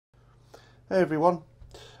Hey everyone.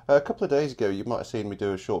 A couple of days ago you might have seen me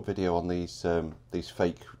do a short video on these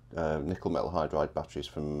fake nickel metal hydride batteries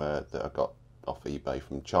from that I got off eBay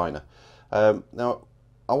from China. Now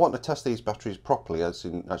I want to test these batteries properly, as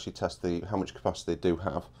in actually test how much capacity they do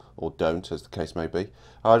have, or don't, as the case may be.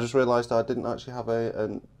 I just realised I didn't actually have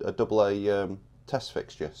a AA test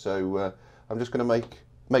fixture, so I'm just going to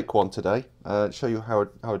make one today, show you how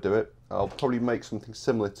I do it. I'll probably make something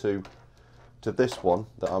similar to this one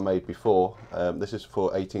that I made before. This is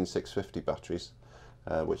for 18650 batteries,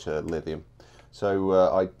 which are lithium.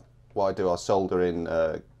 So what I do, I solder in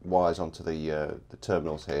wires onto the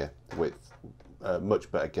terminals here with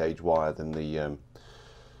much better gauge wire than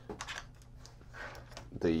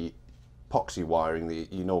the epoxy wiring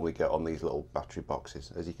that you normally get on these little battery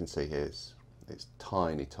boxes. As you can see here, it's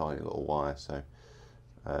tiny little wire, so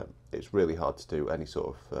it's really hard to do any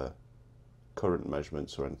sort of current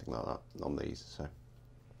measurements or anything like that on these.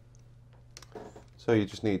 So you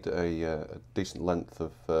just need a decent length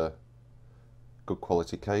of good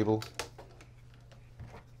quality cable.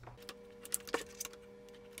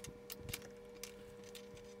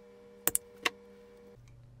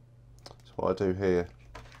 So what I do here,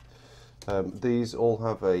 these all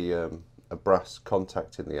have a brass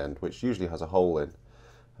contact in the end, which usually has a hole in.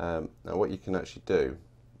 Now what you can actually do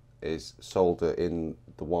is solder in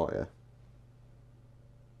the wire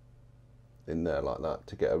in there like that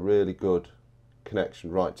to get a really good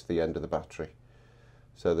connection right to the end of the battery,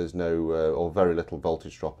 so there's no or very little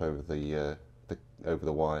voltage drop over the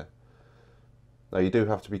wire. Now you do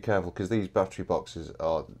have to be careful, because these battery boxes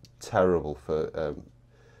are terrible for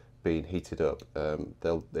being heated up.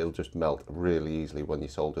 They'll just melt really easily when you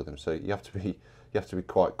solder them, so you have to be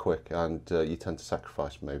quite quick, and you tend to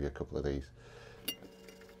sacrifice maybe a couple of these.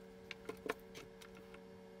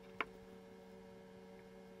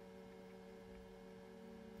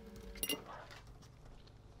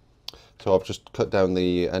 So I've just cut down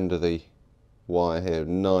the end of the wire here,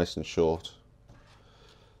 nice and short.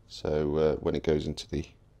 So when it goes into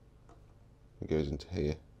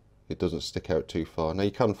here, it doesn't stick out too far. Now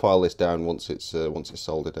you can file this down once it's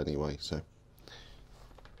soldered anyway. So.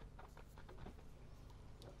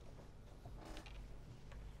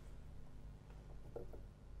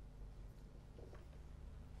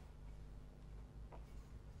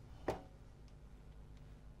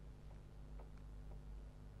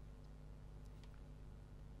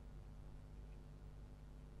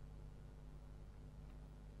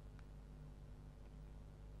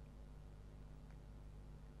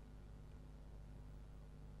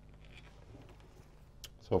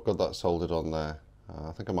 So I've got that soldered on there.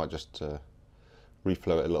 I think I might just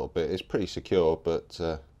reflow it a little bit. It's pretty secure, but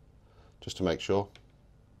just to make sure.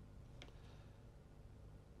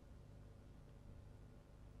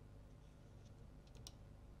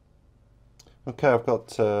 Okay, I've got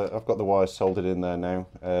the wires soldered in there now.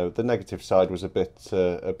 The negative side was a bit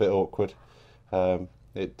awkward.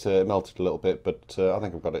 It melted a little bit, but I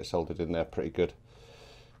think I've got it soldered in there pretty good.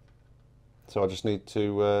 So I just need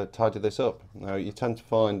to tidy this up. Now you tend to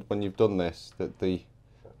find when you've done this that the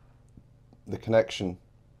connection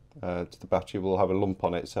to the battery will have a lump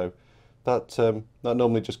on it, so that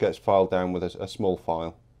normally just gets filed down with a small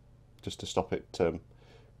file, just to stop it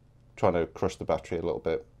trying to crush the battery a little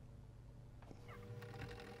bit.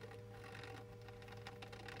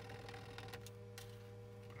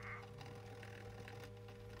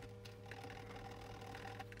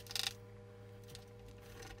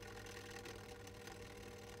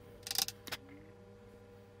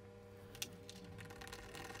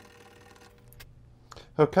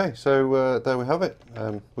 Okay, so there we have it.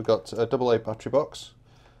 We've got a AA battery box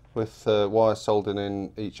with wires soldered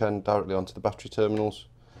in each end directly onto the battery terminals,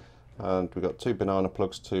 and we've got two banana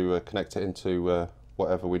plugs to connect it into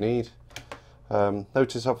whatever we need.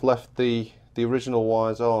 Notice I've left the original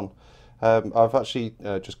wires on. I've actually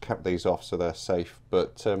just capped these off so they're safe,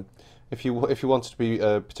 but if you wanted to be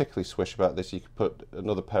particularly swish about this, you could put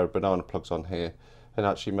another pair of banana plugs on here and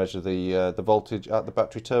actually measure the voltage at the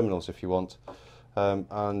battery terminals if you want.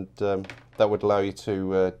 That would allow you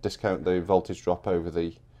to discount the voltage drop over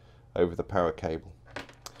the power cable.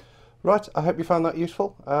 Right, I hope you found that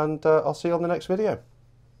useful, and I'll see you on the next video.